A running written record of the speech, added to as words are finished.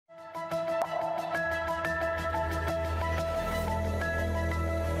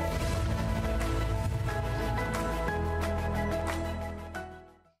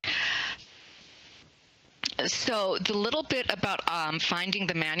So the little bit about finding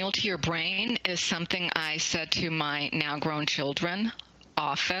the manual to your brain is something I said to my now grown children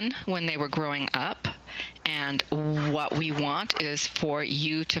often when they were growing up. And what we want is for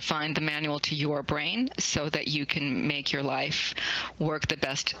you to find the manual to your brain so that you can make your life work the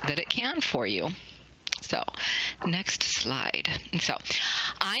best that it can for you. So, next slide. So,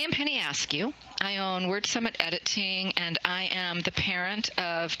 I am Penni Askew. I own Word Summit Editing, and I am the parent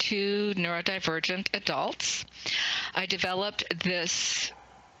of 2 neurodivergent adults. I developed this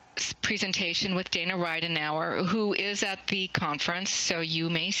presentation with Dana Ridenauer, who is at the conference, so you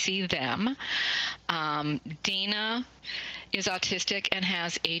may see them. Dana is autistic and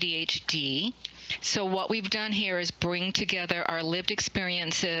has ADHD. So what we've done here is bring together our lived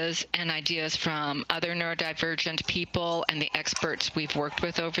experiences and ideas from other neurodivergent people and the experts we've worked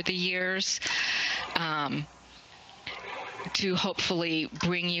with over the years, to hopefully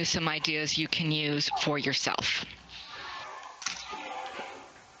bring you some ideas you can use for yourself.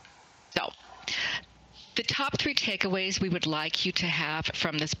 So, the top 3 takeaways we would like you to have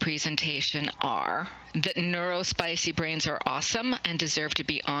from this presentation are that neurospicy brains are awesome and deserve to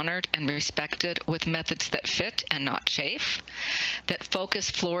be honored and respected with methods that fit and not chafe, that focus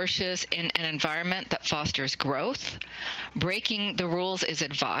flourishes in an environment that fosters growth. Breaking the rules is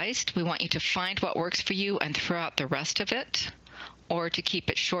advised. We want you to find what works for you and throw out the rest of it, or to keep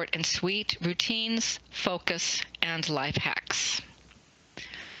it short and sweet, routines, focus, and life hacks.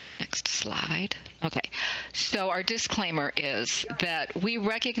 Next slide. Okay, so our disclaimer is that we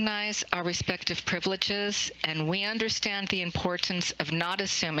recognize our respective privileges and we understand the importance of not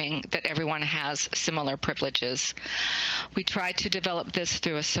assuming that everyone has similar privileges. We try to develop this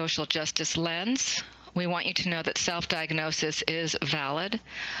through a social justice lens. We want you to know that self-diagnosis is valid.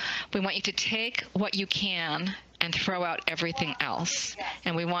 We want you to take what you can and throw out everything else.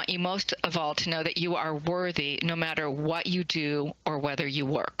 And we want you most of all to know that you are worthy no matter what you do or whether you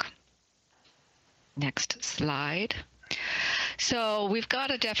work. Next slide. So we've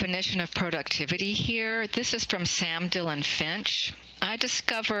got a definition of productivity here. This is from Sam Dillon Finch. I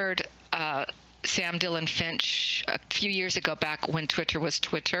discovered Sam Dillon Finch a few years ago, back when Twitter was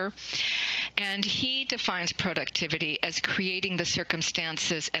Twitter. And he defines productivity as creating the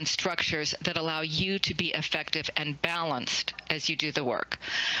circumstances and structures that allow you to be effective and balanced as you do the work.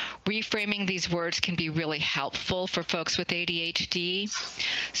 Reframing these words can be really helpful for folks with ADHD.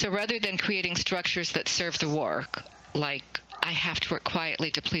 So rather than creating structures that serve the work, like I have to work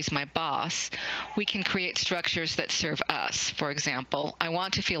quietly to please my boss, we can create structures that serve us. For example, I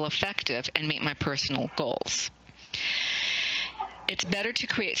want to feel effective and meet my personal goals. It's better to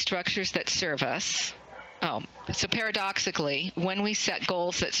create structures that serve us. So paradoxically, when we set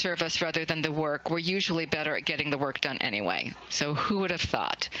goals that serve us rather than the work, we're usually better at getting the work done anyway. So who would have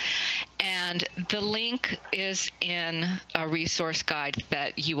thought? And the link is in a resource guide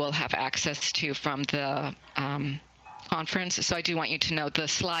that you will have access to from the conference. So I do want you to know the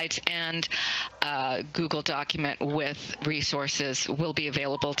slides and Google document with resources will be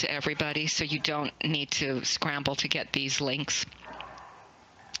available to everybody, so you don't need to scramble to get these links.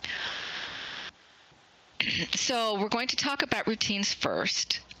 So we're going to talk about routines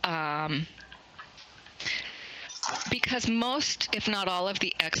first, because most, if not all, of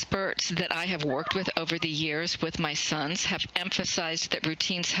the experts that I have worked with over the years with my sons have emphasized that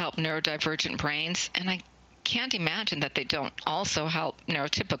routines help neurodivergent brains, and I can't imagine that they don't also help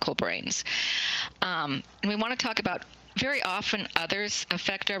neurotypical brains. And we want to talk about very often others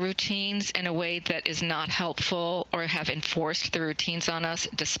affect our routines in a way that is not helpful or have enforced the routines on us,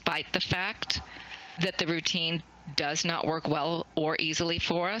 despite the fact that the routine does not work well or easily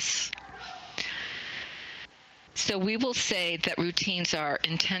for us. So we will say that routines are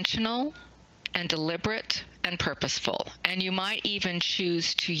intentional and deliberate and purposeful. And you might even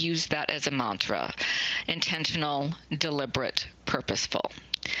choose to use that as a mantra: intentional, deliberate, purposeful.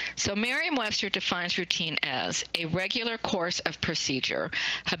 So Merriam-Webster defines routine as a regular course of procedure,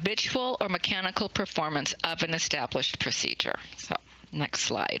 habitual or mechanical performance of an established procedure. So next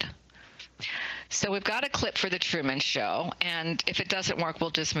slide. So we've got a clip for the Truman Show, and if it doesn't work, we'll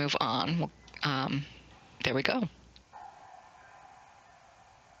just move on. There we go.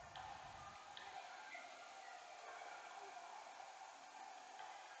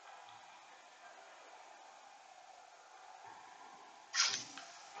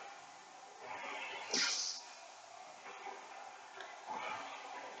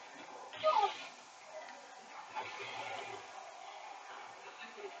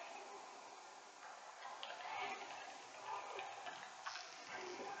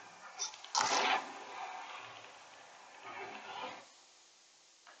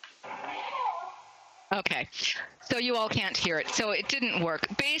 Okay. So you all can't hear it. So it didn't work.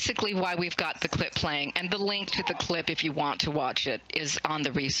 Basically, why we've got the clip playing, and the link to the clip, if you want to watch it, is on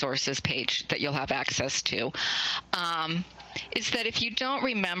the resources page that you'll have access to, is that if you don't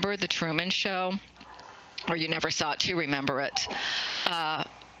remember The Truman Show, or you never sought to remember it,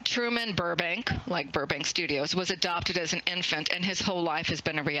 Truman Burbank, like Burbank Studios, was adopted as an infant, and his whole life has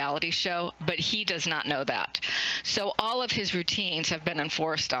been a reality show, but he does not know that. So all of his routines have been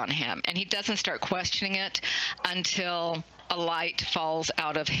enforced on him, and he doesn't start questioning it until a light falls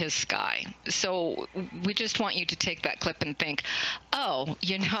out of his sky. So we just want you to take that clip and think, oh,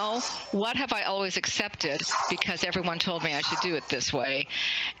 you know, what have I always accepted because everyone told me I should do it this way?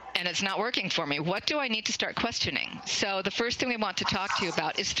 And it's not working for me. What do I need to start questioning? So the first thing we want to talk to you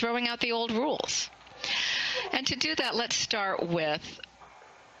about is throwing out the old rules. And to do that, let's start with,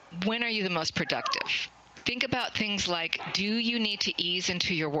 when are you the most productive? Think about things like, do you need to ease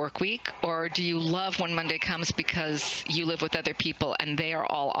into your work week, or do you love when Monday comes because you live with other people and they are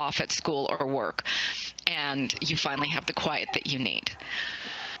all off at school or work and you finally have the quiet that you need?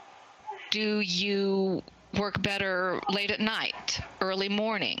 Do you work better late at night, early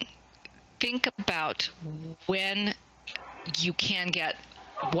morning? Think about when you can get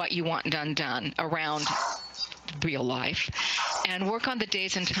what you want done around real life, and work on the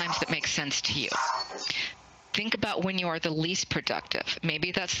days and times that make sense to you. Think about when you are the least productive.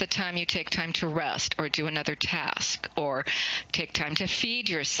 Maybe that's the time you take time to rest or do another task, or take time to feed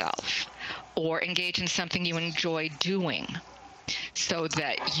yourself, or engage in something you enjoy doing, so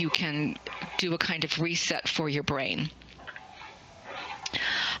that you can do a kind of reset for your brain.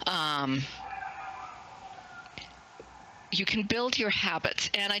 You can build your habits.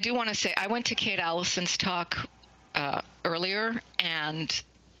 And I do want to say, I went to Kate Allison's talk earlier, and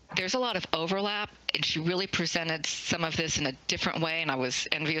there's a lot of overlap, and she really presented some of this in a different way, and I was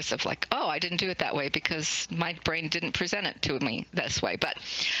envious of, like, oh, I didn't do it that way because my brain didn't present it to me this way. But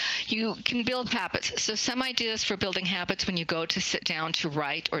you can build habits. So some ideas for building habits when you go to sit down to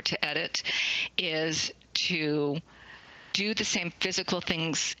write or to edit is to do the same physical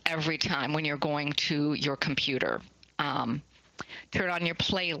things every time when you're going to your computer. Turn on your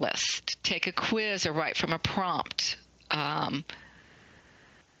playlist, take a quiz or write from a prompt.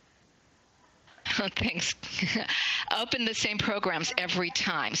 Thanks. Open the same programs every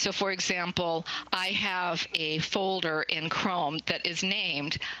time. So for example, I have a folder in Chrome that is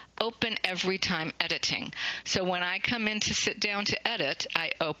named Open Every Time Editing. So when I come in to sit down to edit,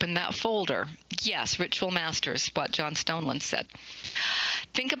 I open that folder. Yes, Ritual Masters, what John Stoneland said.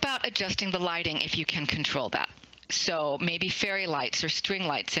 Think about adjusting the lighting if you can control that. So maybe fairy lights or string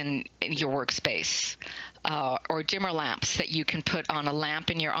lights in your workspace, or dimmer lamps that you can put on a lamp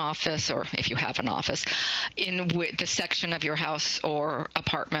in your office, or if you have an office, in the section of your house or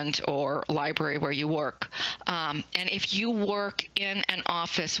apartment or library where you work. And if you work in an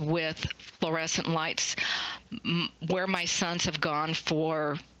office with fluorescent lights, where my sons have gone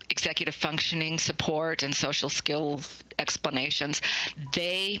for executive functioning support and social skills explanations,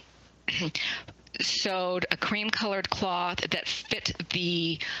 they sewed a cream-colored cloth that fit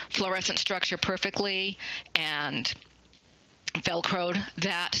the fluorescent structure perfectly and Velcroed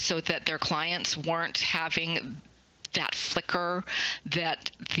that so that their clients weren't having that flicker that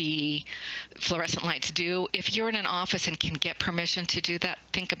the fluorescent lights do. If you're in an office and can get permission to do that,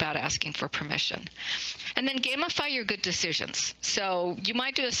 think about asking for permission. And then gamify your good decisions. So you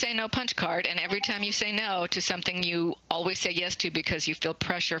might do a say no punch card, and every time you say no to something you always say yes to because you feel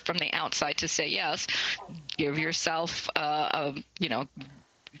pressure from the outside to say yes, give yourself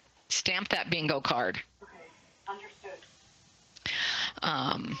stamp that bingo card. Okay, understood.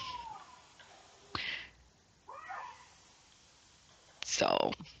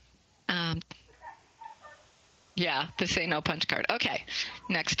 Yeah, the say no punch card. Okay,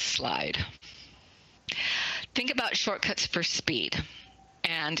 next slide. Think about shortcuts for speed,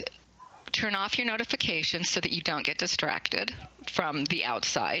 and turn off your notifications so that you don't get distracted from the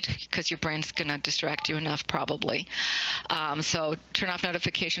outside, because your brain's going to distract you enough probably. So turn off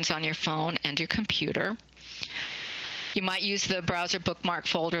notifications on your phone and your computer. You might use the browser bookmark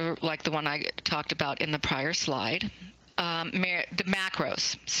folder like the one I talked about in the prior slide. The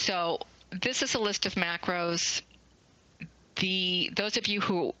macros. So this is a list of macros. Those of you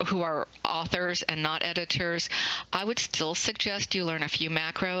who are authors and not editors, I would still suggest you learn a few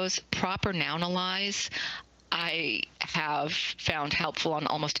macros. Proper nounalize, I have found helpful on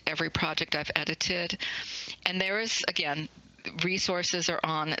almost every project I've edited. And there is, again,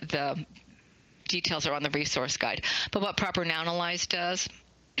 details are on the resource guide. But what proper nounalize does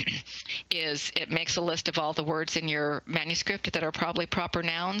is it makes a list of all the words in your manuscript that are probably proper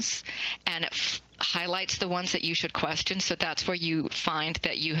nouns, and it highlights the ones that you should question. So that's where you find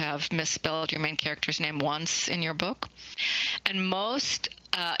that you have misspelled your main character's name once in your book. And most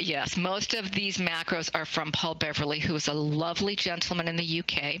of these macros are from Paul Beverly, who is a lovely gentleman in the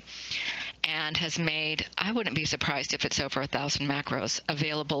UK and has made, I wouldn't be surprised if it's over 1,000 macros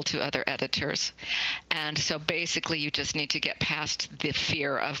available to other editors. And so basically you just need to get past the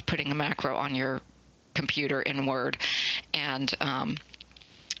fear of putting a macro on your computer in Word, and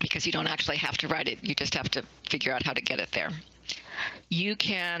because you don't actually have to write it, you just have to figure out how to get it there. You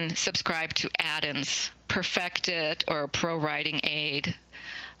can subscribe to add-ins, Perfect It or Pro Writing Aid,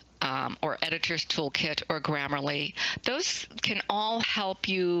 or Editor's Toolkit or Grammarly. Those can all help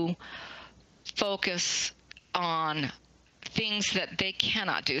you focus on things that they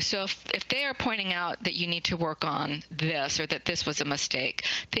cannot do. So if they are pointing out that you need to work on this, or that this was a mistake,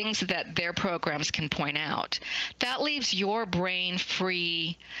 things that their programs can point out, that leaves your brain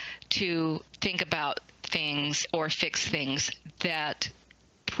free to think about things or fix things that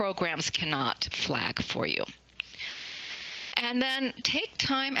programs cannot flag for you. And then take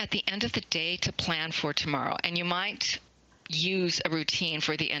time at the end of the day to plan for tomorrow. And you might use a routine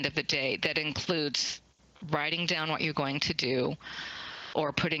for the end of the day that includes writing down what you're going to do,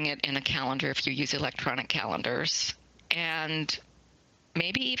 or putting it in a calendar if you use electronic calendars, and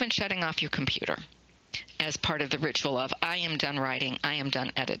maybe even shutting off your computer as part of the ritual of, I am done writing, I am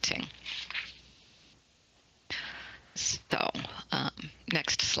done editing. So,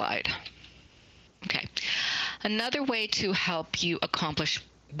 next slide. Okay. Another way to help you accomplish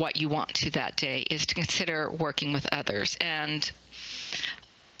what you want to that day is to consider working with others. And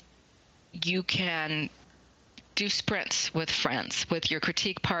you can do sprints with friends, with your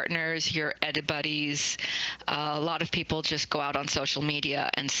critique partners, your edit buddies. A lot of people just go out on social media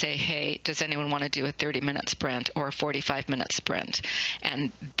and say, hey, does anyone want to do a 30-minute sprint or a 45-minute sprint?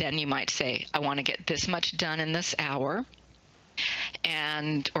 And then you might say, I want to get this much done in this hour,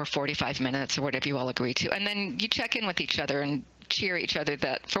 and or 45 minutes, or whatever you all agree to. And then you check in with each other and cheer each other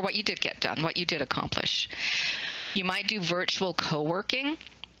that for what you did get done, what you did accomplish. You might do virtual co-working.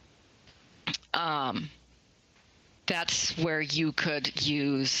 That's where you could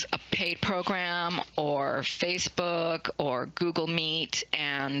use a paid program or Facebook or Google Meet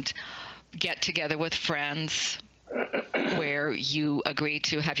and get together with friends, where you agree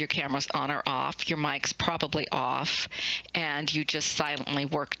to have your cameras on or off, your mic's probably off, and you just silently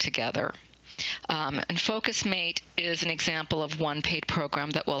work together. And FocusMate is an example of one paid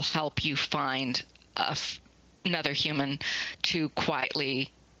program that will help you find another human to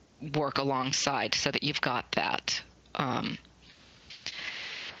quietly work alongside, so that you've got that.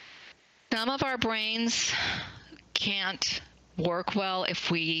 Some of our brains can't work well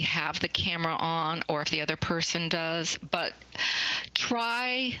if we have the camera on or if the other person does, but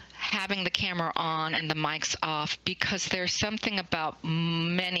try having the camera on and the mics off, because there's something about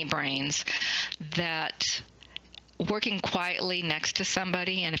many brains that working quietly next to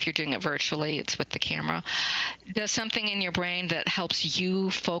somebody, and if you're doing it virtually, it's with the camera, does something in your brain that helps you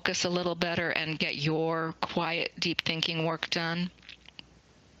focus a little better and get your quiet, deep thinking work done.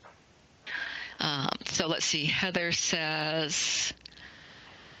 So let's see, Heather says,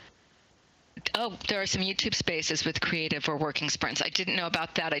 oh, there are some YouTube spaces with creative or working sprints. I didn't know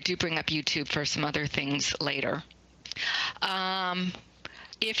about that. I do bring up YouTube for some other things later.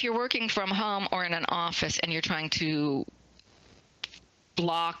 If you're working from home or in an office and you're trying to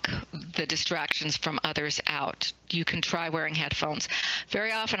block the distractions from others out, you can try wearing headphones.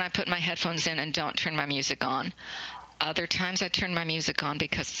 Very often I put my headphones in and don't turn my music on. Other times I turn my music on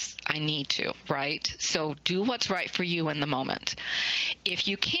because I need to, right? So do what's right for you in the moment. If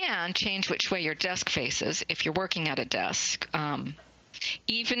you can, change which way your desk faces if you're working at a desk.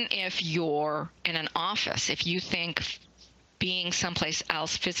 Even if you're in an office, if you think being someplace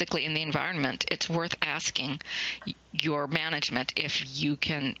else physically in the environment, it's worth asking your management if you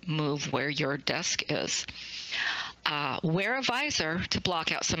can move where your desk is. Wear a visor to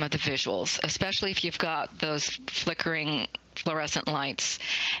block out some of the visuals, especially if you've got those flickering fluorescent lights.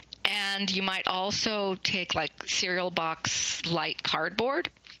 And you might also take like cereal box light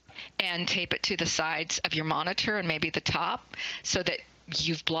cardboard and tape it to the sides of your monitor and maybe the top, so that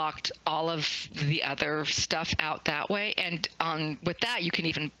you've blocked all of the other stuff out that way. And with that, you can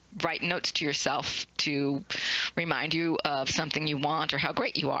even write notes to yourself to remind you of something you want or how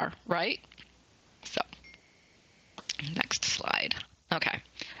great you are, right? So, next slide. Okay,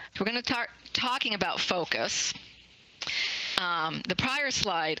 so we're going to start talking about focus. The prior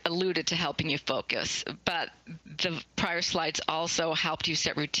slide alluded to helping you focus, but the prior slides also helped you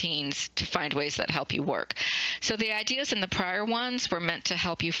set routines to find ways that help you work. So the ideas in the prior ones were meant to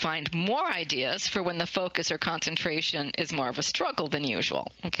help you find more ideas for when the focus or concentration is more of a struggle than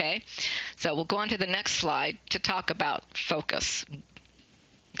usual, okay? So we'll go on to the next slide to talk about focus.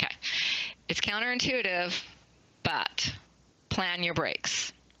 Okay, it's counterintuitive, but plan your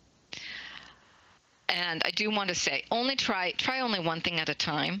breaks. And I do want to say, try only one thing at a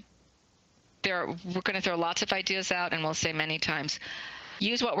time. We're going to throw lots of ideas out, and we'll say many times,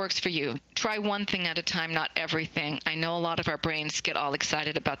 use what works for you. Try one thing at a time, not everything. I know a lot of our brains get all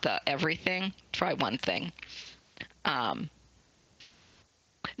excited about the everything. Try one thing.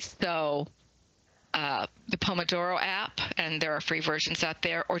 The Pomodoro app, and there are free versions out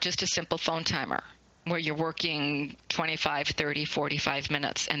there, or just a simple phone timer, where you're working 25, 30, 45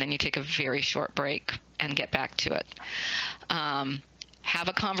 minutes, and then you take a very short break and get back to it. Have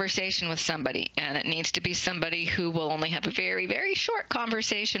a conversation with somebody, and it needs to be somebody who will only have a very, very short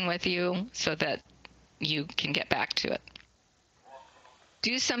conversation with you so that you can get back to it.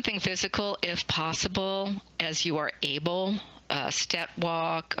 Do something physical if possible, as you are able. A step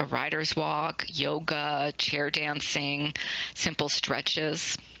walk, a rider's walk, yoga, chair dancing, simple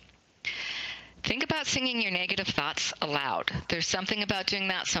stretches. Think about singing your negative thoughts aloud. There's something about doing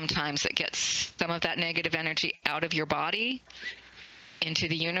that sometimes that gets some of that negative energy out of your body into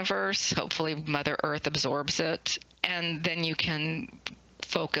the universe. Hopefully Mother Earth absorbs it, and then you can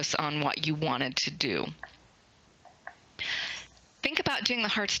focus on what you wanted to do. Think about doing the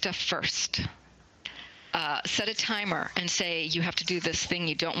hard stuff first. Set a timer and say you have to do this thing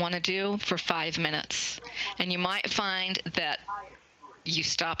you don't want to do for 5 minutes. And you might find that you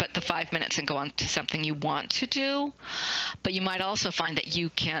stop at the 5 minutes and go on to something you want to do, but you might also find that you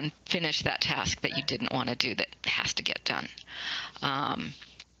can finish that task that you didn't want to do that has to get done.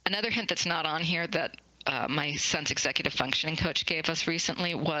 Another hint that's not on here that my son's executive functioning coach gave us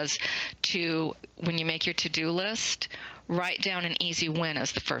recently was to, when you make your to-do list, write down an easy win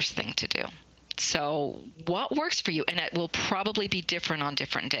as the first thing to do. So what works for you? And it will probably be different on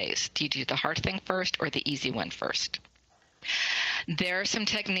different days. Do you do the hard thing first or the easy win first? There are some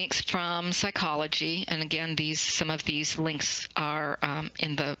techniques from psychology, and again, some of these links are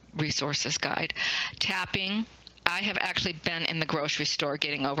in the resources guide. Tapping. I have actually been in the grocery store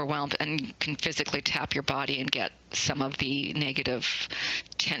getting overwhelmed, and you can physically tap your body and get some of the negative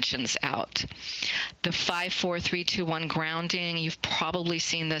tensions out. The 5, 4, 3, 2, 1 grounding, you've probably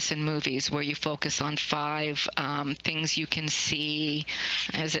seen this in movies where you focus on 5 things you can see.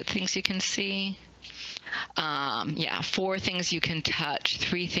 Is it things you can see? 4 things you can touch,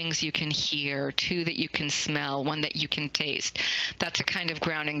 3 things you can hear, 2 that you can smell, 1 that you can taste. That's a kind of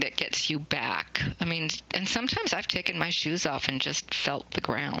grounding that gets you back. I mean, and sometimes I've taken my shoes off and just felt the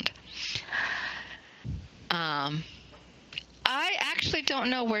ground. I actually don't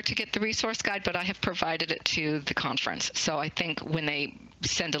know where to get the resource guide, but I have provided it to the conference. So I think when they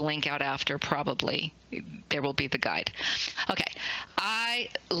send a link out after, probably there will be the guide. Okay, I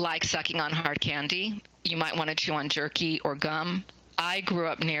like sucking on hard candy. You might want to chew on jerky or gum. I grew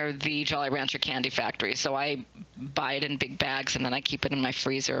up near the Jolly Rancher candy factory, so I buy it in big bags and then I keep it in my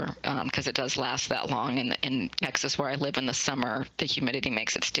freezer because it does last that long. In Texas, where I live in the summer, the humidity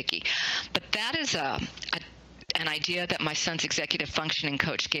makes it sticky. But that is an idea that my son's executive functioning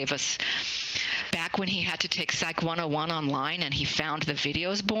coach gave us back when he had to take Psych 101 online, and he found the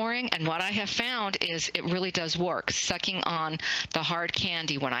videos boring. And what I have found is it really does work. Sucking on the hard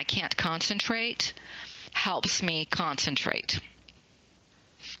candy when I can't concentrate helps me concentrate.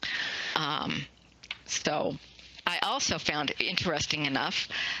 So I also found, interesting enough,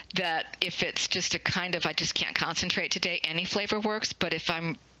 that if it's just a kind of I just can't concentrate today, any flavor works. But if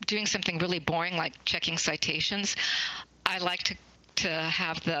I'm doing something really boring like checking citations, I like to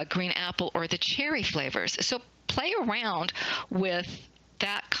have the green apple or the cherry flavors. So play around with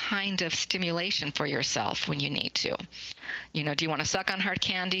that kind of stimulation for yourself when you need to. You know, do you want to suck on hard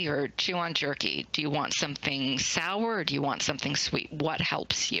candy or chew on jerky? Do you want something sour or do you want something sweet? What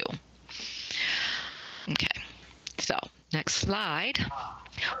helps you? Okay, so next slide.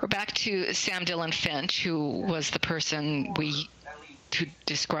 We're back to Sam Dillon Finch, who was the person who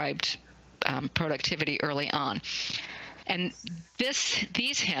described productivity early on. And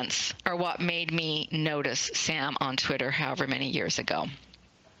these hints are what made me notice Sam on Twitter however many years ago.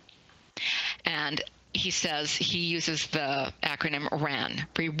 And he says he uses the acronym RAN.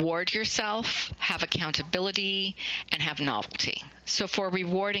 Reward yourself, have accountability, and have novelty. So for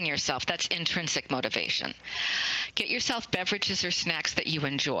rewarding yourself, that's intrinsic motivation. Get yourself beverages or snacks that you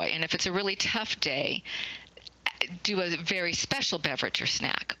enjoy. And if it's a really tough day, do a very special beverage or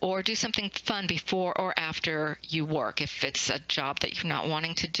snack, or do something fun before or after you work if it's a job that you're not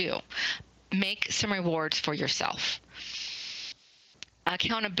wanting to do. Make some rewards for yourself.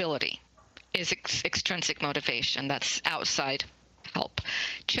 Accountability is extrinsic motivation. That's outside help.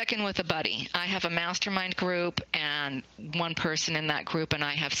 Check in with a buddy. I have a mastermind group, and one person in that group and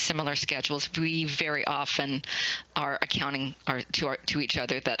I have similar schedules. We very often are accounting to each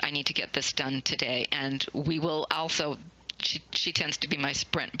other that I need to get this done today, and we will also, she tends to be my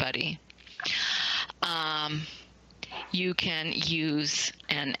sprint buddy. You can use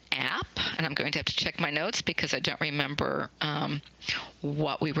an app, and I'm going to have to check my notes because I don't remember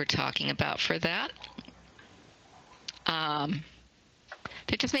what we were talking about for that.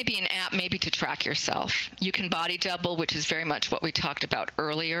 There just may be an app maybe to track yourself. You can body double, which is very much what we talked about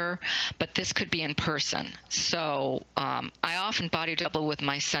earlier, but this could be in person. So I often body double with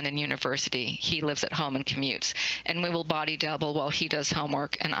my son in university. He lives at home and commutes, and we will body double while he does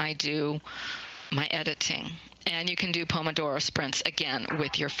homework and I do my editing. And you can do Pomodoro sprints, again,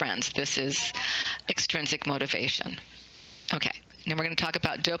 with your friends. This is extrinsic motivation. Okay. Now we're going to talk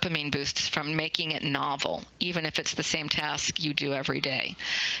about dopamine boosts from making it novel, even if it's the same task you do every day.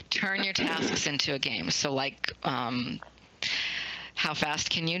 Turn your tasks into a game. So like, how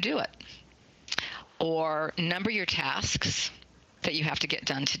fast can you do it? Or number your tasks that you have to get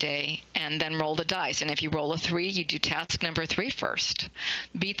done today, and then roll the dice. And if you roll a 3, you do task number 3 first.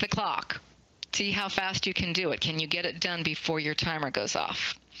 Beat the clock. See how fast you can do it. Can you get it done before your timer goes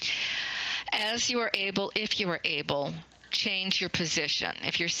off? As you are able, if you are able, change your position.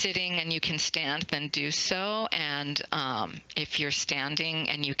 If you're sitting and you can stand, then do so. And if you're standing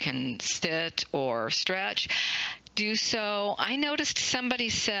and you can sit or stretch, do so. I noticed somebody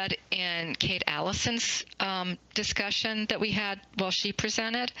said in Kate Allison's discussion that we had while she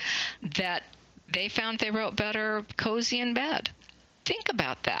presented that they found they wrote better cozy in bed. Think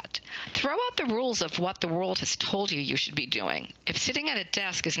about that. Throw out the rules of what the world has told you should be doing. If sitting at a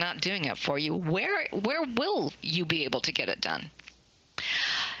desk is not doing it for you, where will you be able to get it done?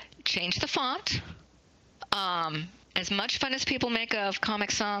 Change the font. As much fun as people make of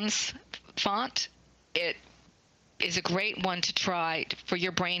Comic Sans font, it is a great one to try for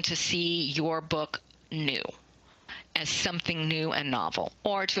your brain to see your book new, as something new and novel,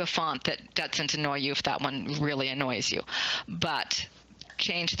 or to a font that doesn't annoy you if that one really annoys you. But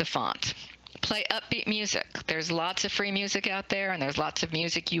change the font. Play upbeat music. There's lots of free music out there, and there's lots of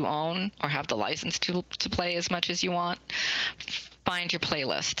music you own or have the license to play as much as you want. Find your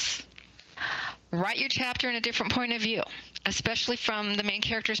playlists. Write your chapter in a different point of view, especially from the main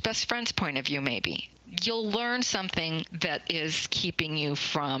character's best friend's point of view, maybe. You'll learn something that is keeping you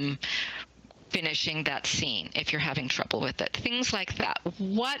from finishing that scene if you're having trouble with it. Things like that.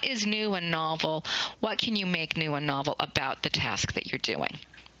 What is new and novel? What can you make new and novel about the task that you're doing?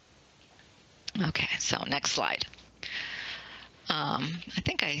 Okay, so next slide. I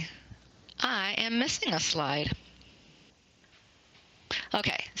think I am missing a slide.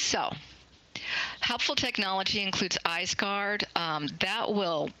 Okay, so helpful technology includes IceGuard. That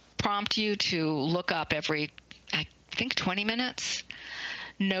will prompt you to look up every, I think, 20 minutes.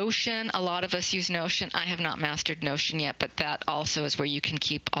 Notion, a lot of us use Notion. I have not mastered Notion yet, but that also is where you can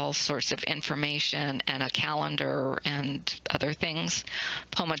keep all sorts of information and a calendar and other things.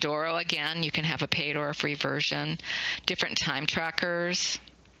 Pomodoro, again, you can have a paid or a free version. Different time trackers,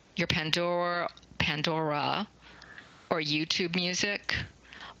 your Pandora or YouTube Music,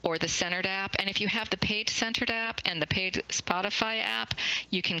 or the Centered app. And if you have the paid Centered app and the paid Spotify app,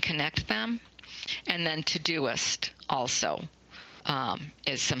 you can connect them. And then Todoist also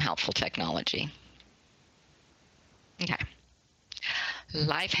is some helpful technology. Okay.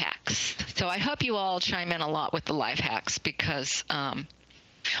 Life hacks. So I hope you all chime in a lot with the life hacks, because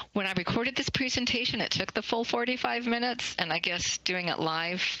when I recorded this presentation, it took the full 45 minutes, and I guess doing it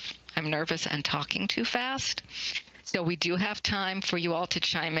live, I'm nervous and talking too fast. So we do have time for you all to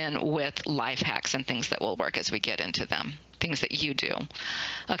chime in with life hacks and things that will work as we get into them, things that you do.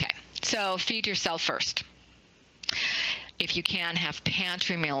 Okay, so feed yourself first. If you can, have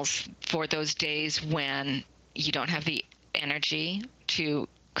pantry meals for those days when you don't have the energy to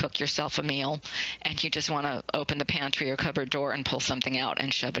cook yourself a meal and you just want to open the pantry or cupboard door and pull something out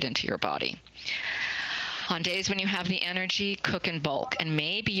and shove it into your body. On days when you have the energy, cook in bulk, and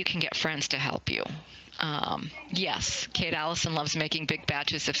maybe you can get friends to help you. Yes, Kate Allison loves making big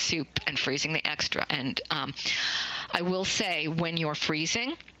batches of soup and freezing the extra. And I will say, when you're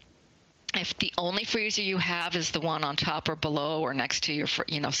freezing, if the only freezer you have is the one on top or below or next to your,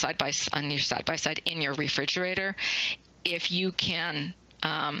 side by side in your refrigerator, if you can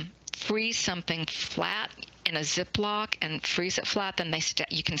freeze something flat in a Ziploc and freeze it flat, then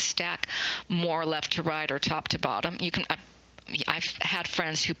you can stack more left to right or top to bottom. You can. I've had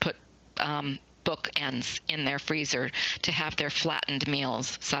friends who put bookends in their freezer to have their flattened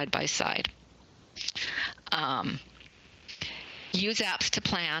meals side by side. Use apps to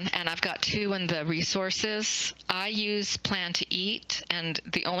plan, and I've got 2 in the resources. I use Plan to Eat, and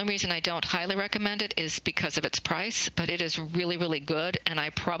the only reason I don't highly recommend it is because of its price, but it is really, really good, and I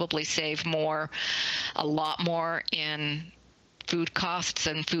probably save a lot more in food costs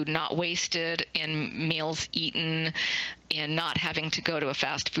and food not wasted, in meals eaten, in not having to go to a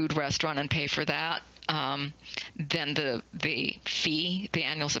fast food restaurant and pay for that, than the fee, the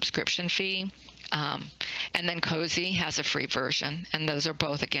annual subscription fee. And then Cozy has a free version, and those are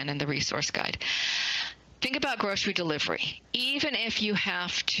both, again, in the resource guide. Think about grocery delivery. Even if you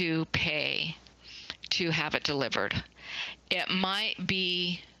have to pay to have it delivered, it might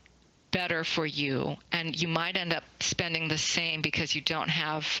be better for you, and you might end up spending the same because you don't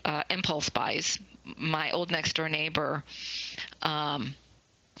have impulse buys. My old next door neighbor pointed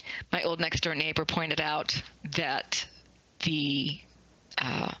out that the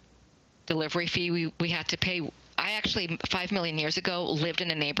delivery fee we had to pay. I actually, 5 million years ago, lived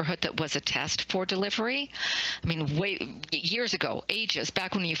in a neighborhood that was a test for delivery. I mean, years ago, ages,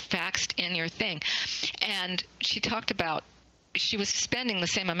 back when you faxed in your thing. And she talked about she was spending the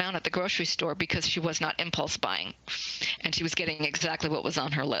same amount at the grocery store because she was not impulse buying, and she was getting exactly what was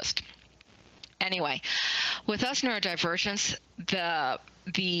on her list. Anyway, with us neurodivergents,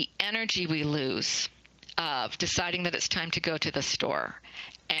 the energy we lose of deciding that it's time to go to the store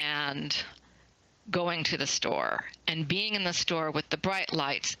and going to the store and being in the store with the bright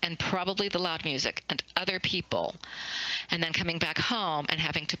lights and probably the loud music and other people, and then coming back home and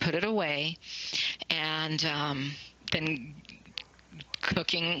having to put it away, and then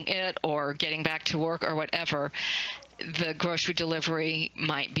cooking it or getting back to work or whatever, the grocery delivery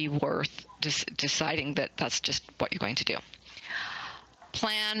might be worth deciding that that's just what you're going to do.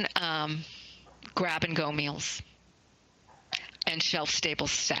 Plan grab-and-go meals and shelf-stable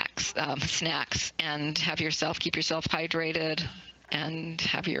snacks, and keep yourself hydrated and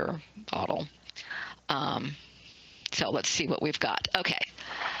have your bottle. So let's see what we've got. Okay.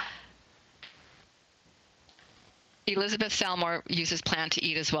 Elizabeth Salmore uses Plan to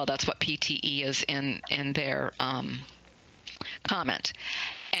Eat as well. That's what PTE is in their comment.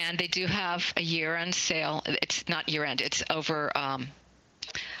 And they do have a year-end sale. It's not year-end. It's over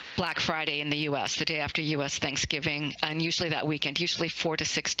Black Friday in the U.S., the day after U.S. Thanksgiving, and usually that weekend, usually 4 to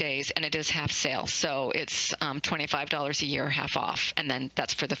 6 days, and it is half sale. So it's $25 a year, half off, and then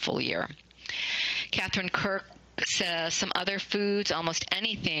that's for the full year. Catherine Kirk says some other foods, almost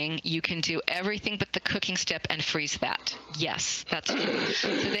anything, you can do everything but the cooking step and freeze that. Yes, that's true. So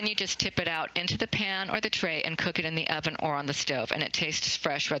then you just tip it out into the pan or the tray and cook it in the oven or on the stove, and it tastes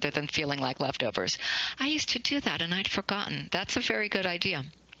fresh rather than feeling like leftovers. I used to do that, and I'd forgotten. That's a very good idea.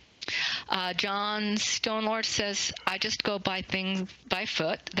 John Stonelord says, I just go buy things by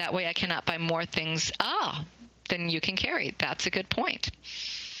foot. That way I cannot buy more things. Then you can carry. That's a good point.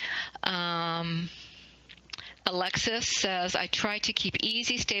 Alexis says, I try to keep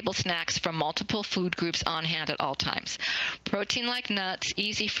easy, stable snacks from multiple food groups on hand at all times. Protein like nuts,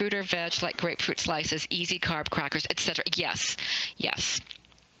 easy fruit or veg like grapefruit slices, easy carb crackers, etc. Yes.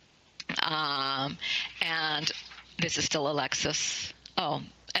 And this is still Alexis.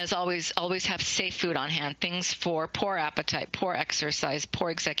 As always have safe food on hand. Things for poor appetite, poor exercise,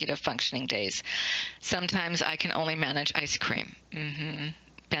 poor executive functioning days. Sometimes I can only manage ice cream.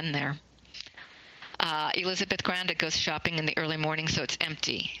 Been there. Elizabeth Granda goes shopping in the early morning, so it's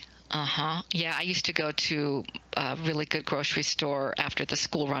empty. Yeah, I used to go to a really good grocery store after the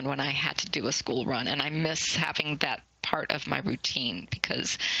school run when I had to do a school run, and I miss having that part of my routine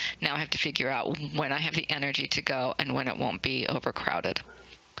because now I have to figure out when I have the energy to go and when it won't be overcrowded.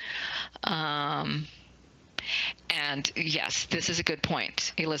 And yes, this is a good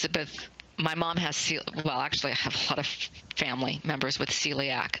point, Elizabeth. My mom has, actually I have a lot of family members with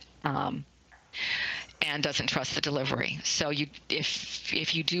celiac. And doesn't trust the delivery. So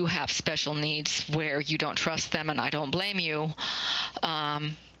if you do have special needs where you don't trust them, and I don't blame you,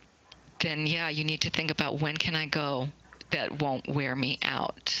 then yeah, you need to think about when can I go that won't wear me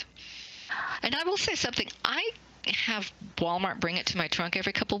out. And I will say something. I have Walmart bring it to my trunk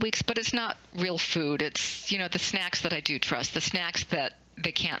every couple of weeks, but it's not real food. It's, the snacks that I do trust, the snacks that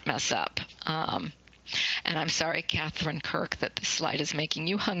they can't mess up. And I'm sorry, Catherine Kirk, that the slide is making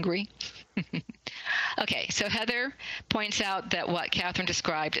you hungry. Okay, so Heather points out that what Catherine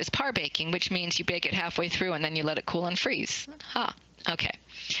described is par baking, which means you bake it halfway through and then you let it cool and freeze. Okay.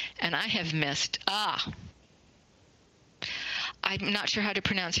 And I have missed, I'm not sure how to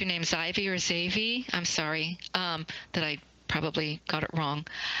pronounce your name, Zyvi or Zavi. I'm sorry that I probably got it wrong.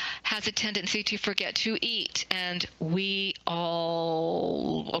 Has a tendency to forget to eat, and we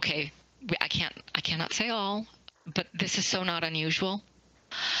all. Okay, I cannot say all, but this is so not unusual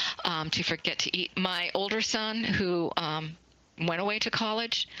to forget to eat. My older son, who went away to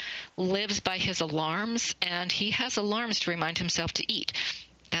college, lives by his alarms, and he has alarms to remind himself to eat.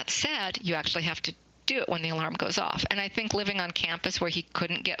 That said, you actually have to do it when the alarm goes off. And I think living on campus where he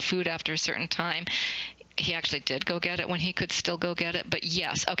couldn't get food after a certain time, he actually did go get it when he could still go get it. But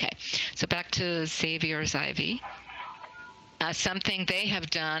yes, okay. So back to Xavier Ivy. Something they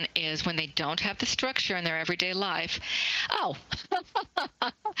have done is when they don't have the structure in their everyday life,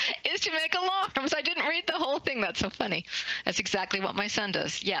 is to make alarms. I didn't read the whole thing. That's so funny. That's exactly what my son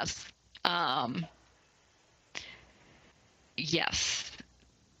does. Yes. Yes.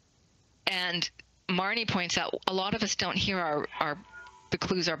 And Marnie points out a lot of us don't hear the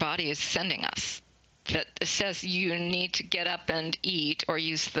clues our body is sending us. That says you need to get up and eat or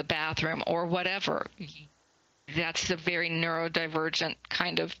use the bathroom or whatever. That's a very neurodivergent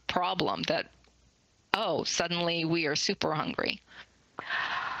kind of problem that, suddenly we are super hungry.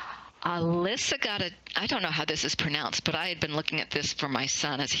 Alyssa got I don't know how this is pronounced, but I had been looking at this for my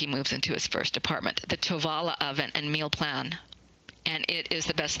son as he moves into his first apartment, the Tovala oven and meal plan. And it is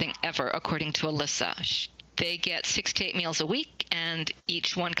the best thing ever, according to Alyssa. They get 6 to 8 meals a week, and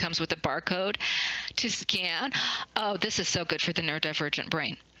each one comes with a barcode to scan. Oh, this is so good for the neurodivergent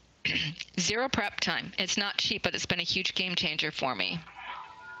brain. 0 prep time. It's not cheap, but it's been a huge game changer for me.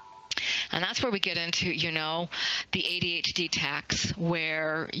 And that's where we get into, the ADHD tax,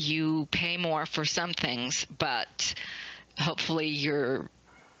 where you pay more for some things, but hopefully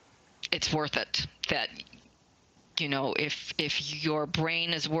it's worth it. That, if your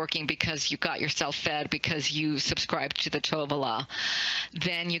brain is working because you got yourself fed, because you subscribed to the Tovala,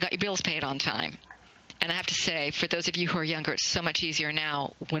 then you got your bills paid on time. And I have to say, for those of you who are younger, it's so much easier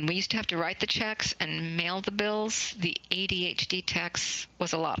now. When we used to have to write the checks and mail the bills, the ADHD tax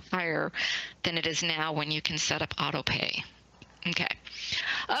was a lot higher than it is now when you can set up auto pay. Okay,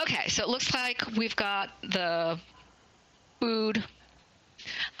 so it looks like we've got the food.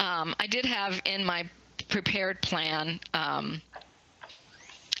 I did have in my prepared plan, I've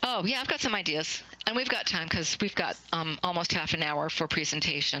got some ideas. And we've got time because we've got almost half an hour for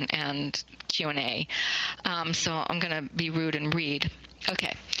presentation and Q&A. So I'm going to be rude and read.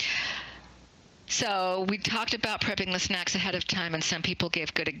 Okay. So we talked about prepping the snacks ahead of time, and some people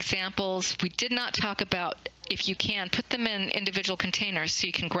gave good examples. We did not talk about, if you can, put them in individual containers so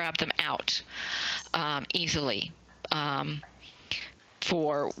you can grab them out easily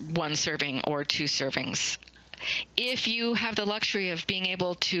for 1 serving or 2 servings. If you have the luxury of being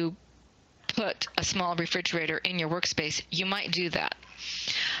able to put a small refrigerator in your workspace, you might do that.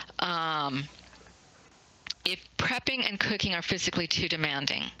 If prepping and cooking are physically too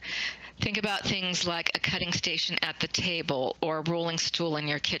demanding, think about things like a cutting station at the table or a rolling stool in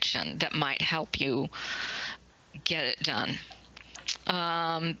your kitchen that might help you get it done.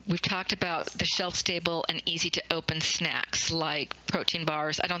 We've talked about the shelf-stable and easy-to-open snacks like protein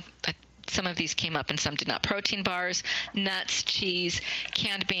bars. Some of these came up and some did not. Protein bars, nuts, cheese,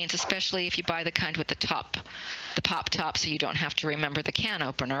 canned beans, especially if you buy the kind with the pop top, so you don't have to remember the can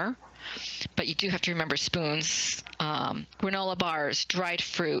opener. But you do have to remember spoons, granola bars, dried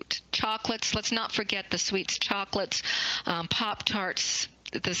fruit, chocolates. Let's not forget the sweets, chocolates, Pop-Tarts,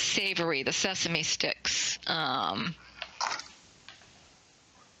 the savory, the sesame sticks.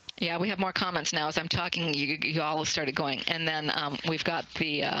 Yeah, we have more comments now as I'm talking. You all started going. And then we've got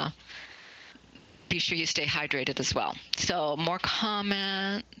the... be sure you stay hydrated as well. So more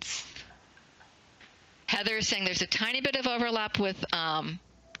comments. Heather is saying there's a tiny bit of overlap with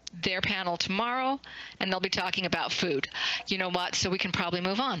their panel tomorrow, and they'll be talking about food. You know what? So we can probably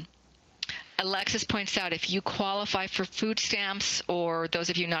move on. Alexis points out if you qualify for food stamps, or those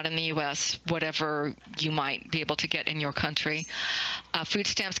of you not in the U.S., whatever you might be able to get in your country, food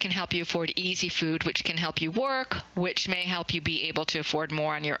stamps can help you afford easy food, which can help you work, which may help you be able to afford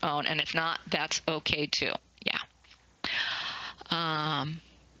more on your own. And if not, that's okay too. Yeah.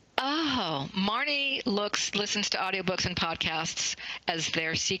 Marnie listens to audiobooks and podcasts as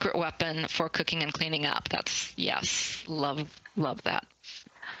their secret weapon for cooking and cleaning up. Yes, love that.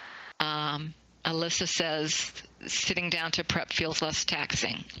 Alyssa says sitting down to prep feels less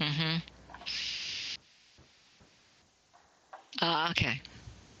taxing. Okay.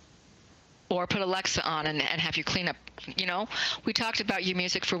 Or put Alexa on and have you clean up. We talked about your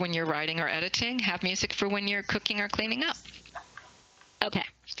music for when you're writing or editing. Have music for when you're cooking or cleaning up. Okay.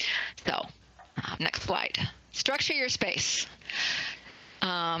 So next slide. Structure your space.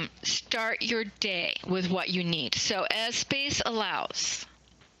 Start your day with what you need. So as space allows,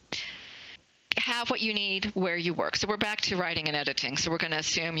 have what you need where you work. So we're back to writing and editing. So we're going to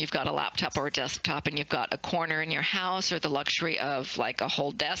assume you've got a laptop or a desktop and you've got a corner in your house or the luxury of like a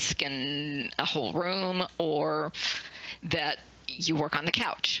whole desk and a whole room, or that you work on the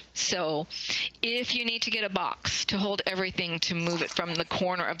couch. So if you need to get a box to hold everything, to move it from the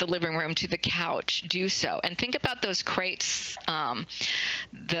corner of the living room to the couch, do so. And think about those crates,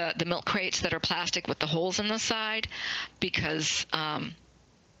 the milk crates that are plastic with the holes in the side, because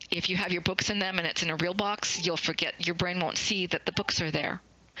if you have your books in them and it's in a real box, you'll forget, your brain won't see that the books are there.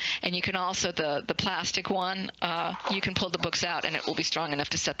 And you can also, the plastic one, you can pull the books out and it will be strong enough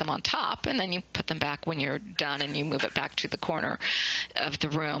to set them on top, and then you put them back when you're done and you move it back to the corner of the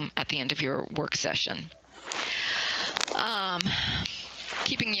room at the end of your work session.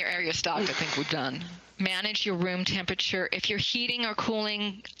 Keeping your area stocked, I think we've done. Manage your room temperature. If your heating or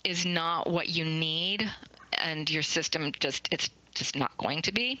cooling is not what you need and your system it's just not going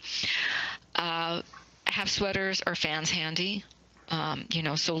to be, have sweaters or fans handy.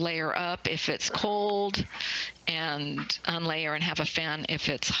 So layer up if it's cold and unlayer and have a fan if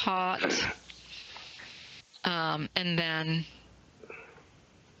it's hot. And then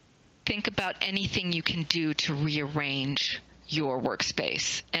think about anything you can do to rearrange your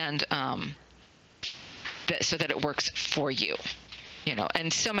workspace and so that it works for you.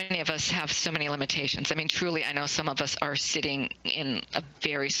 And so many of us have so many limitations. I mean, truly, I know some of us are sitting in a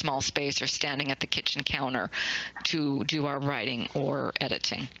very small space or standing at the kitchen counter to do our writing or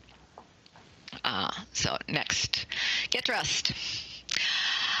editing. So next, get dressed.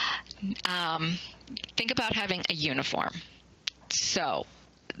 Think about having a uniform. So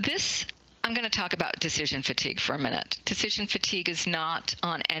I'm going to talk about decision fatigue for a minute. Decision fatigue is not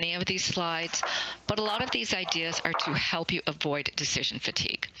on any of these slides, but a lot of these ideas are to help you avoid decision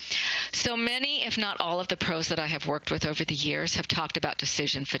fatigue. So many, if not all, of the pros that I have worked with over the years have talked about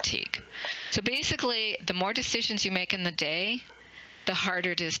decision fatigue. So basically, the more decisions you make in the day, the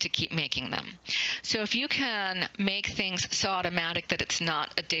harder it is to keep making them. So if you can make things so automatic that it's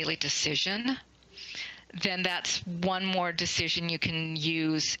not a daily decision, then that's one more decision you can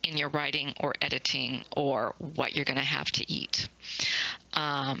use in your writing or editing or what you're going to have to eat.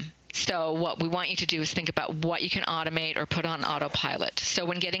 So what we want you to do is think about what you can automate or put on autopilot. So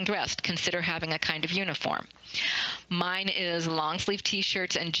when getting dressed, consider having a kind of uniform. Mine is long sleeve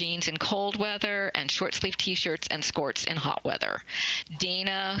t-shirts and jeans in cold weather and short sleeve t-shirts and skirts in hot weather.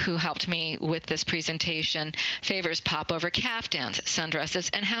 Dana, who helped me with this presentation, favors popover caftans, sundresses,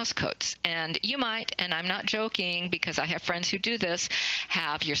 and housecoats. And you might, and I'm not joking because I have friends who do this,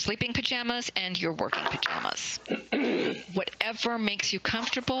 have your sleeping pajamas and your working pajamas. Whatever makes you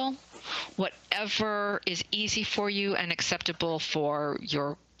comfortable, whatever is easy for you and acceptable for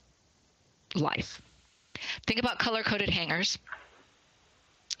your life. Think about color-coded hangers.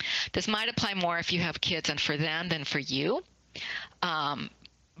 This might apply more if you have kids and for them than for you.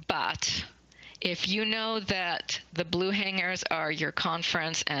 But if you know that the blue hangers are your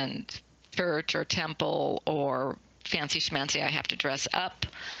conference and church or temple or fancy schmancy, I have to dress up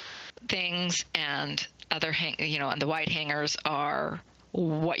things, and other and the white hangers are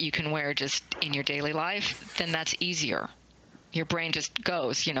what you can wear just in your daily life, then that's easier. Your brain just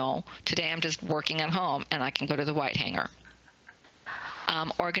goes, today I'm just working at home and I can go to the white hanger.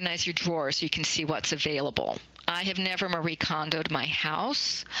 Organize your drawers so you can see what's available. I have never Marie Kondo'd my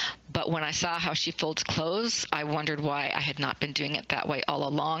house, but when I saw how she folds clothes, I wondered why I had not been doing it that way all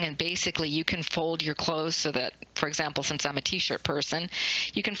along. And basically, you can fold your clothes so that, for example, since I'm a t-shirt person,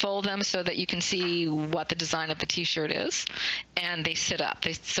 you can fold them so that you can see what the design of the t-shirt is, and they sit up.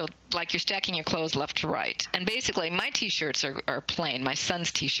 So like you're stacking your clothes left to right. And basically, my t-shirts are plain. My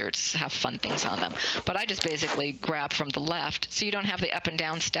son's t-shirts have fun things on them. But I just basically grab from the left, so you don't have the up and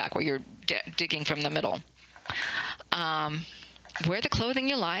down stack where you're digging from the middle. Wear the clothing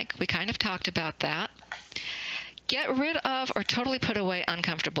you like. We kind of talked about that. Get rid of or totally put away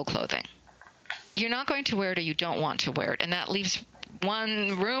uncomfortable clothing. You're not going to wear it or you don't want to wear it, and that leaves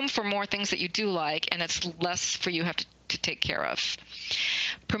one room for more things that you do like, and it's less for you have to take care of.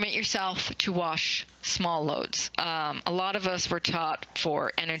 Permit yourself to wash small loads. A lot of us were taught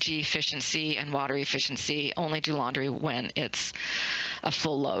for energy efficiency and water efficiency, only do laundry when it's a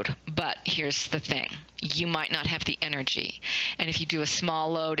full load. But here's the thing. You might not have the energy. And if you do a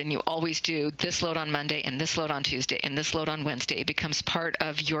small load and you always do this load on Monday and this load on Tuesday and this load on Wednesday, it becomes part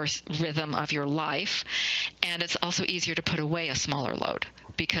of your rhythm of your life. And it's also easier to put away a smaller load,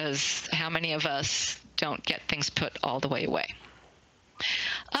 because how many of us don't get things put all the way away?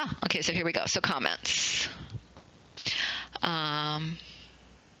 Okay, so here we go. So comments.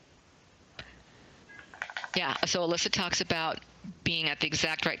 Yeah, so Alyssa talks about being at the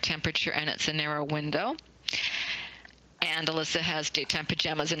exact right temperature, and it's a narrow window. And Alyssa has daytime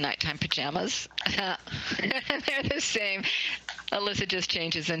pajamas and nighttime pajamas. And they're the same. Alyssa just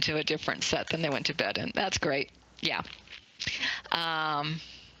changes into a different set than they went to bed in. That's great. Yeah.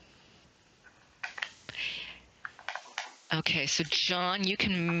 Okay, so John, you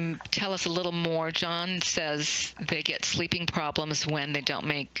can tell us a little more. John says they get sleeping problems when they don't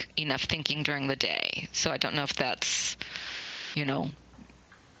make enough thinking during the day. So I don't know if that's,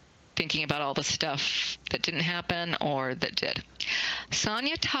 thinking about all the stuff that didn't happen or that did.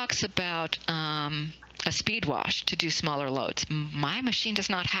 Sonia talks about a speed wash to do smaller loads. My machine does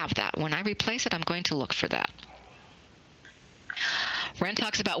not have that. When I replace it, I'm going to look for that. Ren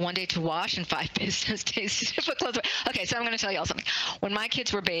talks about 1 day to wash and 5 business days to put clothes away. Okay, so I'm going to tell you all something. When my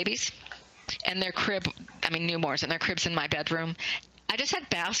kids were babies and their crib, newborns, and their crib's in my bedroom, I just had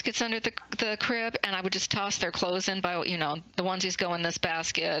baskets under the crib, and I would just toss their clothes in by, the onesies go in this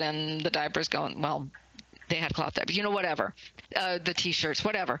basket and the diapers go in, well, they had cloth diapers, whatever, the T-shirts,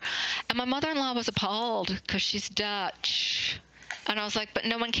 whatever. And my mother-in-law was appalled because she's Dutch. And I was like, but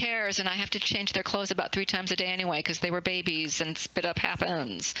no one cares, and I have to change their clothes about 3 times a day anyway because they were babies and spit up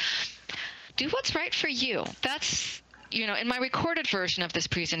happens. Do what's right for you. That's, in my recorded version of this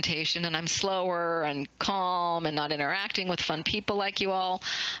presentation, and I'm slower and calm and not interacting with fun people like you all,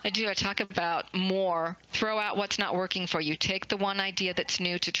 I talk about more. Throw out what's not working for you. Take the one idea that's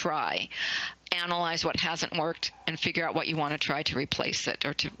new to try. Analyze what hasn't worked and figure out what you want to try to replace it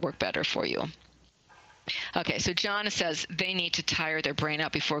or to work better for you. Okay, so John says they need to tire their brain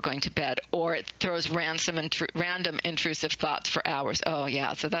out before going to bed, or it throws random intrusive thoughts for hours. Oh,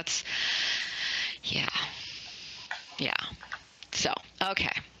 yeah, so that's, yeah. So,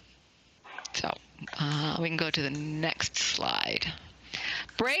 okay. So, we can go to the next slide.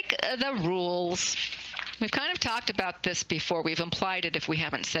 Break the rules. We've kind of talked about this before. We've implied it if we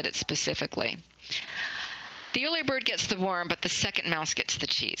haven't said it specifically. The early bird gets the worm, but the second mouse gets the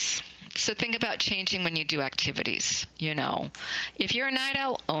cheese. So think about changing when you do activities. If you're a night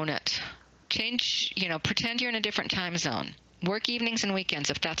owl, own it. Change, pretend you're in a different time zone. Work evenings and weekends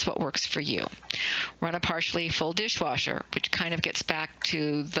if that's what works for you. Run a partially full dishwasher, which kind of gets back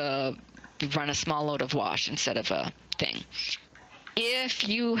to run a small load of wash instead of a thing. If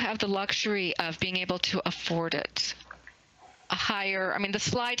you have the luxury of being able to afford it, hire, the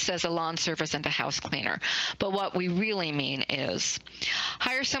slide says a lawn service and a house cleaner, but what we really mean is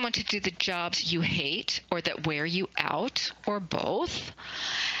hire someone to do the jobs you hate or that wear you out, or both,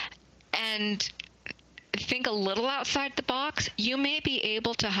 and think a little outside the box. You may be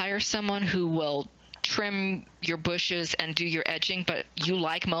able to hire someone who will trim your bushes and do your edging, but you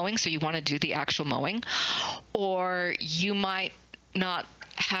like mowing, so you want to do the actual mowing, or you might not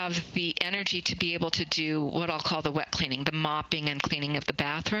have the energy to be able to do what I'll call the wet cleaning, the mopping and cleaning of the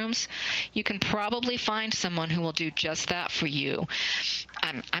bathrooms. You can probably find someone who will do just that for you.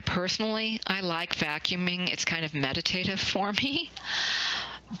 I personally like vacuuming. It's kind of meditative for me.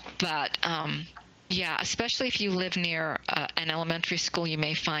 But yeah, especially if you live near an elementary school, you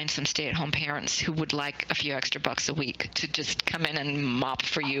may find some stay-at-home parents who would like a few extra bucks a week to just come in and mop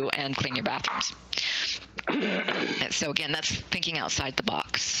for you and clean your bathrooms. So again, that's thinking outside the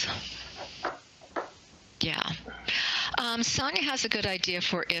box. Yeah. Sonia has a good idea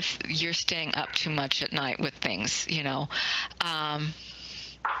for if you're staying up too much at night with things,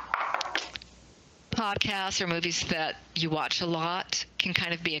 podcasts or movies that you watch a lot can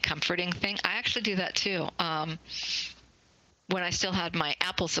kind of be a comforting thing. I actually do that too. When I still had my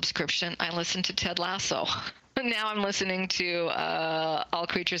Apple subscription, I listened to Ted Lasso. Now I'm listening to All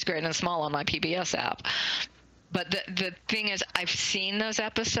Creatures Great and Small on my PBS app. But the thing is, I've seen those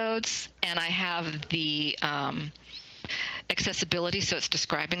episodes, and I have the accessibility, so it's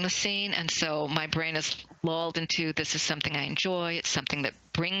describing the scene, and so my brain is lulled into, this is something I enjoy, it's something that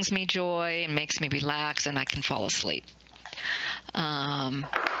brings me joy and makes me relax, and I can fall asleep. And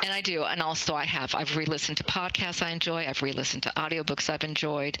I do, and also I've re-listened to podcasts I enjoy, I've re-listened to audiobooks I've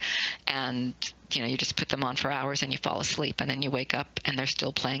enjoyed, and you just put them on for hours and you fall asleep, and then you wake up and they're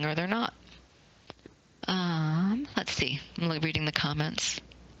still playing or they're not. Let's see, I'm reading the comments.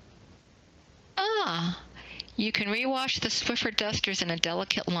 You can rewash the Swiffer dusters in a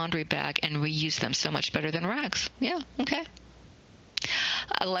delicate laundry bag and reuse them, so much better than rags. Yeah, okay.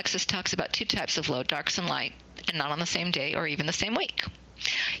 Alexis talks about 2 types of load, darks and light, and not on the same day or even the same week.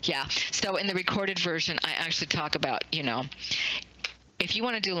 Yeah, so in the recorded version, I actually talk about, if you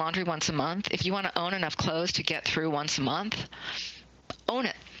want to do laundry once a month, if you want to own enough clothes to get through once a month, own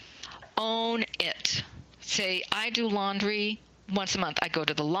it. Own it. say I do laundry once a month. I go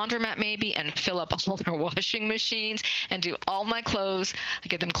to the laundromat maybe and fill up all their washing machines and do all my clothes. I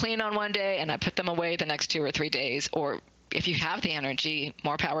get them clean on one day and I put them away the next 2 or 3 days. Or if you have the energy,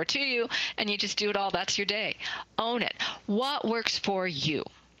 more power to you, and you just do it all. That's your day. Own it. What works for you?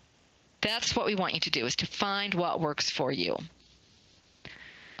 That's what we want you to do, is to find what works for you.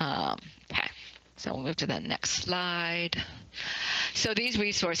 Okay, so we'll move to the next slide. So these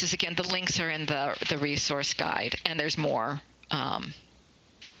resources, again, the links are in the resource guide, and there's more. Yeah,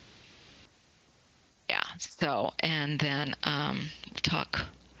 so, and then talk.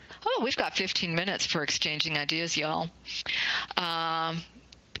 Oh, we've got 15 minutes for exchanging ideas, y'all. Dana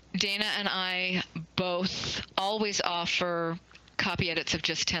and I both always offer copy edits of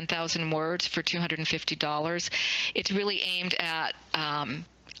just 10,000 words for $250. It's really aimed at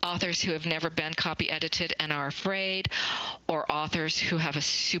authors who have never been copy edited and are afraid, or authors who have a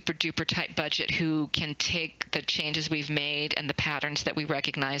super duper tight budget who can take the changes we've made and the patterns that we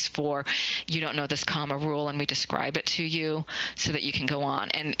recognize for you don't know this comma rule, and we describe it to you so that you can go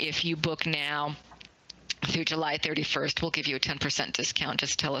on. And if you book now through July 31st, we'll give you a 10% discount.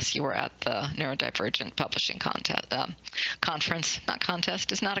 Just tell us you were at the Neurodivergent Publishing conference. Not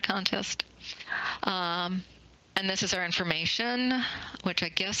contest, is not a contest. And this is our information, which I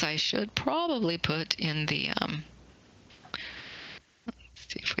guess I should probably put in the, let's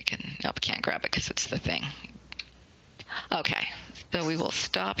see if we can, nope, can't grab it because it's the thing. Okay, so we will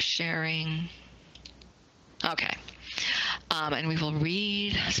stop sharing. Okay, and we will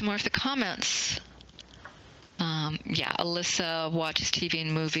read some more of the comments. Yeah, Alyssa watches TV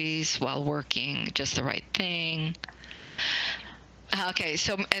and movies while working, just the right thing. Okay,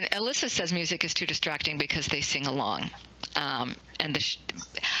 so and Alyssa says music is too distracting because they sing along. And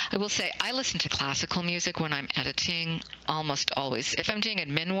I will say I listen to classical music when I'm editing almost always. If I'm doing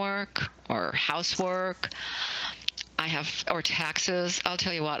admin work or housework, or taxes. I'll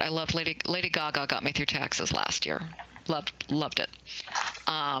tell you what, I love Lady Gaga got me through taxes last year. Loved it.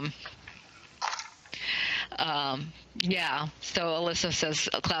 Yeah, so Alyssa says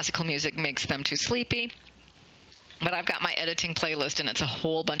classical music makes them too sleepy. But I've got my editing playlist, and it's a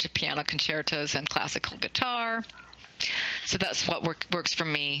whole bunch of piano concertos and classical guitar. So that's what works for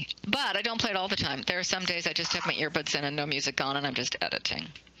me. But I don't play it all the time. There are some days I just have my earbuds in and no music on, and I'm just editing.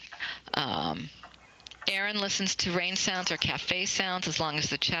 Erin listens to rain sounds or cafe sounds as long as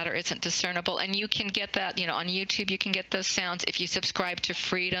the chatter isn't discernible. And you can get that, on YouTube, you can get those sounds if you subscribe to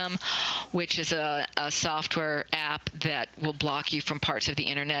Freedom, which is a software app that will block you from parts of the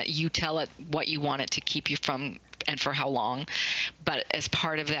internet. You tell it what you want it to keep you from and for how long. But as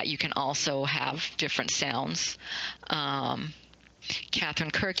part of that, you can also have different sounds.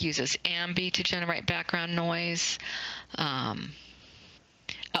 Catherine Kirk uses Ambi to generate background noise.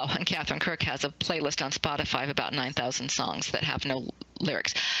 Oh, and Catherine Kirk has a playlist on Spotify of about 9,000 songs that have no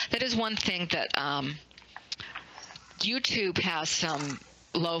lyrics. That is one thing that YouTube has some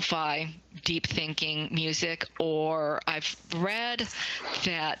lo-fi, deep thinking music, or I've read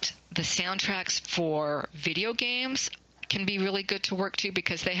that the soundtracks for video games can be really good to work to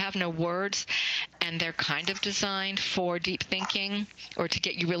because they have no words and they're kind of designed for deep thinking or to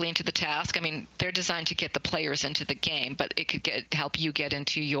get you really into the task. I mean, they're designed to get the players into the game, but it could help you get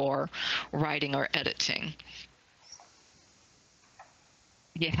into your writing or editing.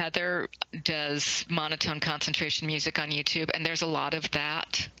 Yeah, Heather does monotone concentration music on YouTube, and there's a lot of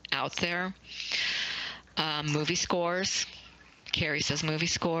that out there. Movie scores. Carrie says movie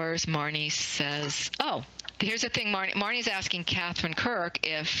scores. Marnie says, oh, here's the thing, Marnie's asking Catherine Kirk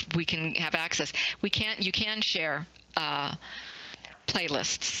if we can have access. We can't. You can share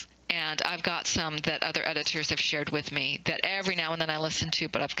playlists, and I've got some that other editors have shared with me that every now and then I listen to,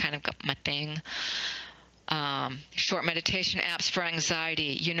 but I've kind of got my thing. Short meditation apps for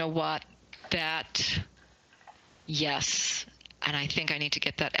anxiety. You know what? Yes. And I think I need to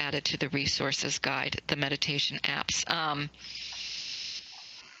get that added to the resources guide, the meditation apps.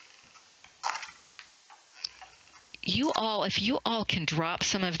 If you all can drop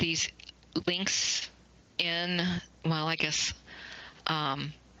some of these links in, well, I guess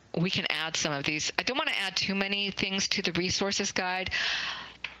we can add some of these. I don't want to add too many things to the resources guide.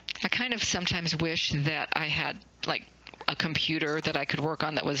 I kind of sometimes wish that I had like a computer that I could work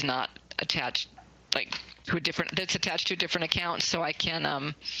on that was not attached that's attached to a different account, so I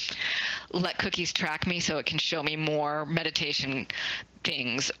can let cookies track me so it can show me more meditation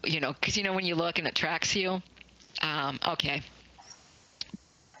things, because when you look and it tracks you. Okay,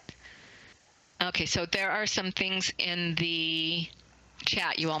 so there are some things in the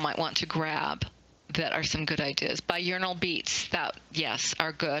chat you all might want to grab that are some good ideas. Binaural beats, that, yes,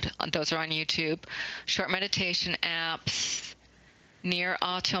 are good. Those are on YouTube. Short meditation apps. Near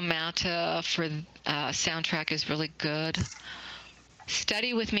Automata for soundtrack is really good.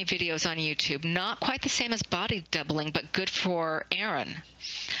 Study with me videos on YouTube. Not quite the same as body doubling, but good for Aaron.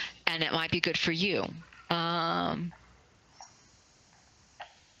 And it might be good for you.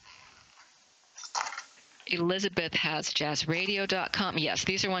 Elizabeth has jazzradio.com. Yes,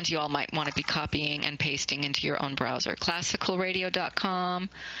 these are ones you all might want to be copying and pasting into your own browser. Classicalradio.com.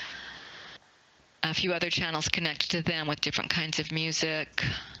 A few other channels connected to them with different kinds of music.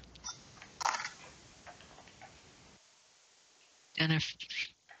 And if,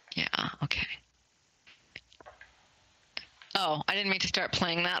 yeah, okay. Oh, I didn't mean to start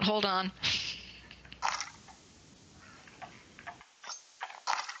playing that. Hold on.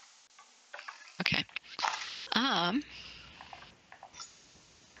 Okay.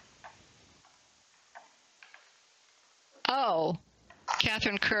 Oh,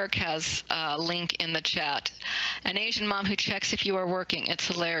 Catherine Kirk has a link in the chat. An Asian mom who checks if you are working. It's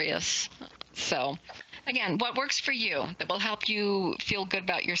hilarious. So, again, what works for you that will help you feel good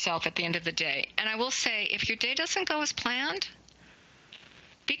about yourself at the end of the day. And I will say, if your day doesn't go as planned,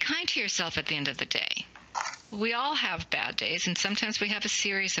 be kind to yourself at the end of the day. We all have bad days, and sometimes we have a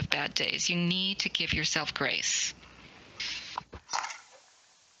series of bad days. You need to give yourself grace.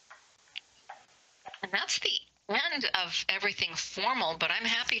 And that's the end of everything formal, but I'm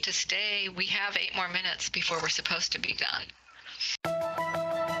happy to stay. We have 8 more minutes before we're supposed to be done.